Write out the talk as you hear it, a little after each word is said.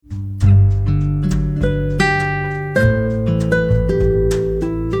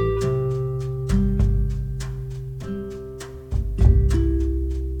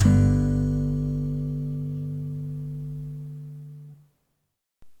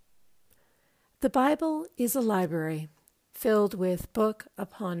The Bible is a library filled with book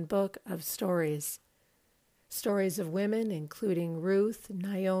upon book of stories. Stories of women including Ruth,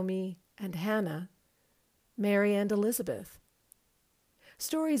 Naomi, and Hannah, Mary and Elizabeth.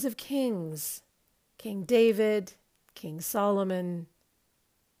 Stories of kings, King David, King Solomon,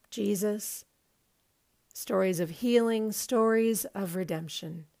 Jesus. Stories of healing, stories of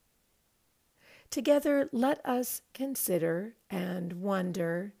redemption. Together, let us consider and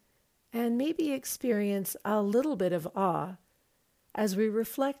wonder and maybe experience a little bit of awe as we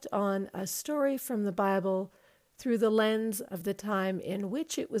reflect on a story from the Bible through the lens of the time in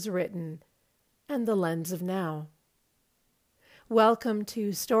which it was written and the lens of now. Welcome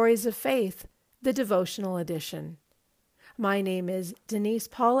to Stories of Faith, the devotional edition. My name is Denise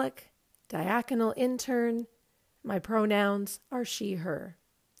Pollock, diaconal intern. My pronouns are she, her.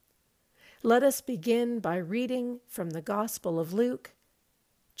 Let us begin by reading from the Gospel of Luke,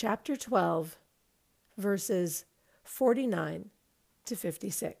 chapter 12, verses 49 to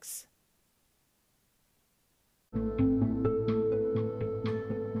 56.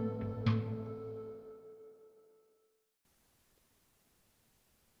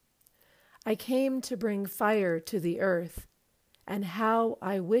 I came to bring fire to the earth, and how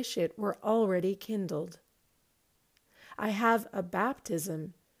I wish it were already kindled. I have a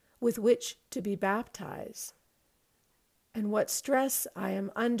baptism with which to be baptized, and what stress I am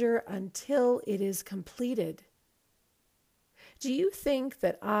under until it is completed. Do you think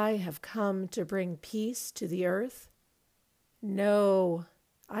that I have come to bring peace to the earth? No,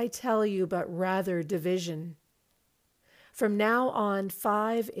 I tell you, but rather division. From now on,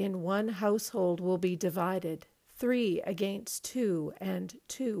 5 in one household will be divided, 3 against 2, and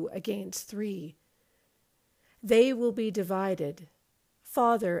 2 against 3. They will be divided,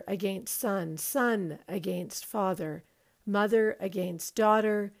 father against son, son against father, mother against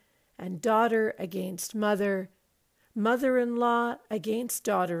daughter, and daughter against mother, mother-in-law against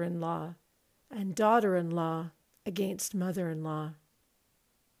daughter-in-law, and daughter-in-law against mother-in-law.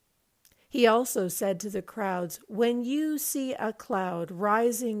 He also said to the crowds, "When you see a cloud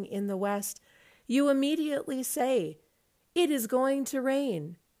rising in the west, you immediately say, 'It is going to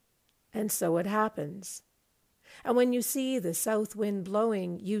rain,' and so it happens. And when you see the south wind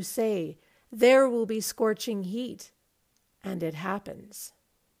blowing, you say, 'There will be scorching heat,' and it happens.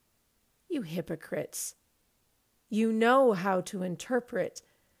 You hypocrites! You know how to interpret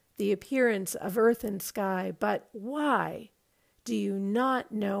the appearance of earth and sky, but why do you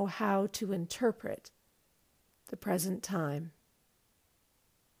not know how to interpret the present time?"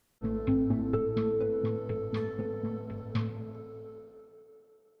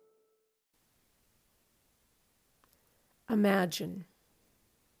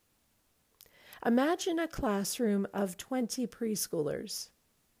 Imagine a classroom of 20 preschoolers.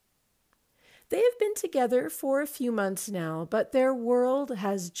 They have been together for a few months now, but their world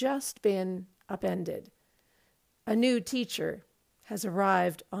has just been upended. A new teacher has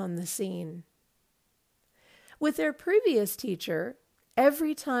arrived on the scene. With their previous teacher,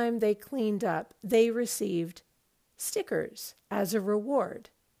 every time they cleaned up, they received stickers as a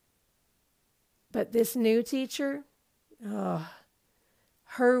reward. But this new teacher,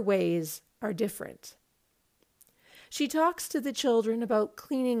 her ways are different. She talks to the children about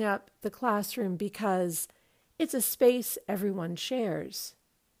cleaning up the classroom because it's a space everyone shares.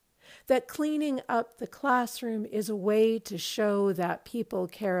 That cleaning up the classroom is a way to show that people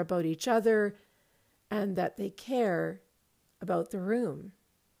care about each other and that they care about the room.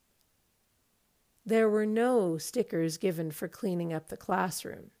 There were no stickers given for cleaning up the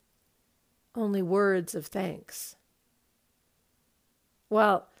classroom, only words of thanks.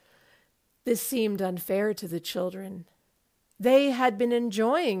 Well, this seemed unfair to the children. They had been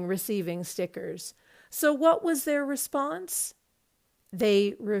enjoying receiving stickers, so what was their response?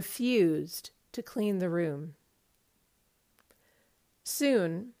 They refused to clean the room.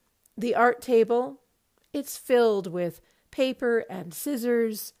 Soon, the art table, it's filled with paper and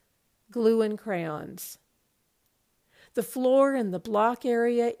scissors, glue and crayons. The floor in the block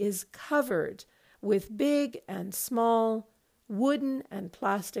area is covered with big and small wooden and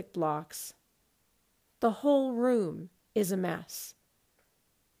plastic blocks. The whole room is a mess.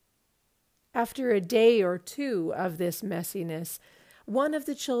 After a day or two of this messiness, one of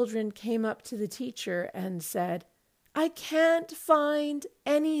the children came up to the teacher and said, "I can't find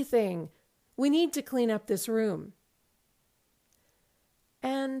anything. We need to clean up this room."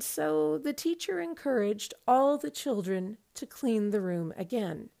 And so the teacher encouraged all the children to clean the room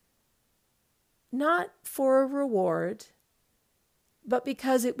again. Not for a reward, but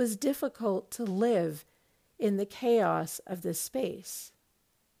because it was difficult to live in the chaos of this space.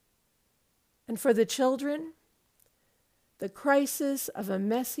 And for the children, the crisis of a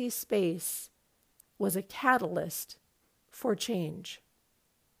messy space was a catalyst for change.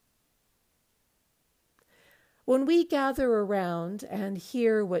 When we gather around and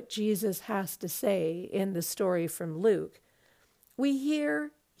hear what Jesus has to say in the story from Luke, we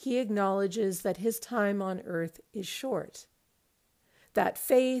hear he acknowledges that his time on earth is short, that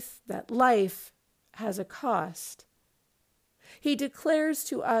faith, that life has a cost. He declares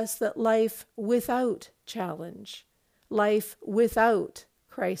to us that life without challenge, life without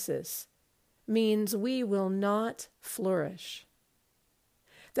crisis, means we will not flourish.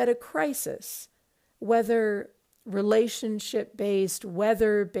 That a crisis, whether relationship-based,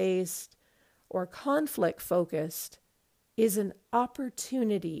 weather-based, or conflict-focused, is an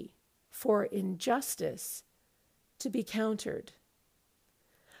opportunity for injustice to be countered,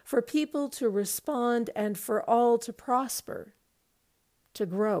 for people to respond and for all to prosper, to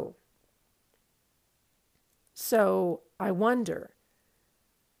grow. So I wonder,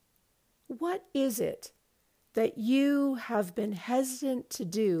 what is it that you have been hesitant to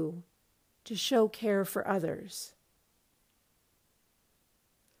do to show care for others?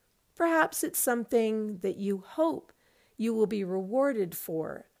 Perhaps it's something that you hope you will be rewarded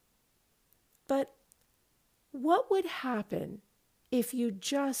for. But what would happen if you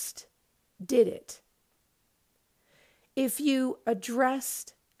just did it? If you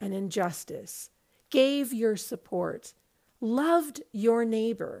addressed an injustice, gave your support, loved your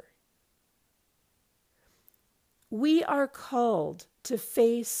neighbor? We are called to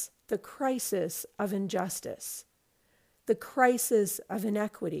face the crisis of injustice, the crisis of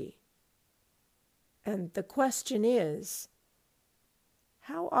inequity. And the question is,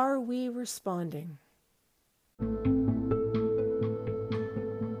 how are we responding?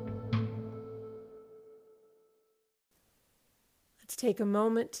 Let's take a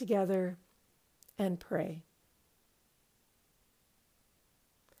moment together and pray.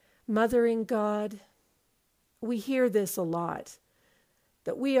 Mothering God, we hear this a lot,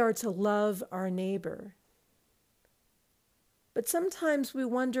 that we are to love our neighbor. But sometimes we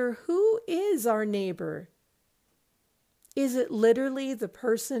wonder, who is our neighbor? Is it literally the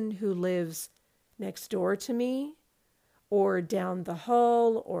person who lives next door to me, or down the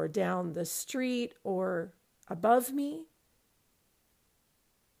hall, or down the street, or above me?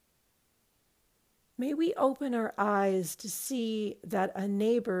 May we open our eyes to see that a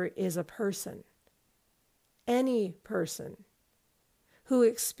neighbor is a person, any person, who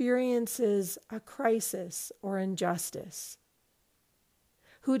experiences a crisis or injustice,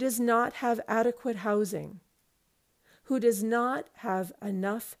 who does not have adequate housing, who does not have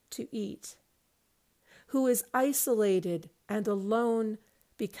enough to eat, who is isolated and alone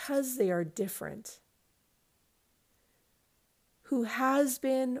because they are different, who has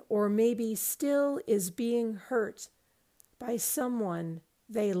been or maybe still is being hurt by someone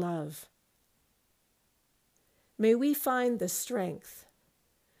they love. May we find the strength,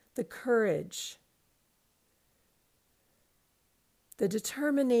 the courage, the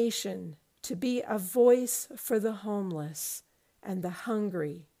determination to be a voice for the homeless and the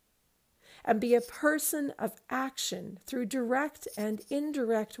hungry, and be a person of action through direct and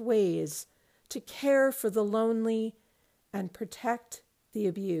indirect ways to care for the lonely and protect the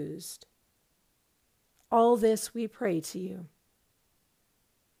abused. All this we pray to you.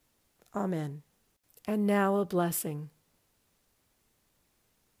 Amen. And now a blessing.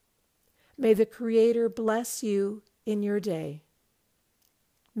 May the Creator bless you in your day.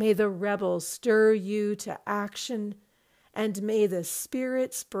 May the rebel stir you to action, and may the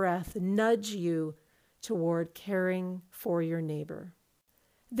Spirit's breath nudge you toward caring for your neighbor.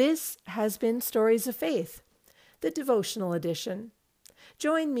 This has been Stories of Faith, the devotional edition.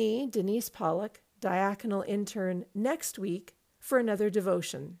 Join me, Denise Pollock, diaconal intern, next week for another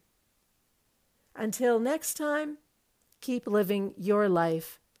devotion. Until next time, keep living your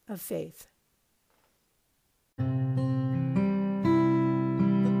life of faith.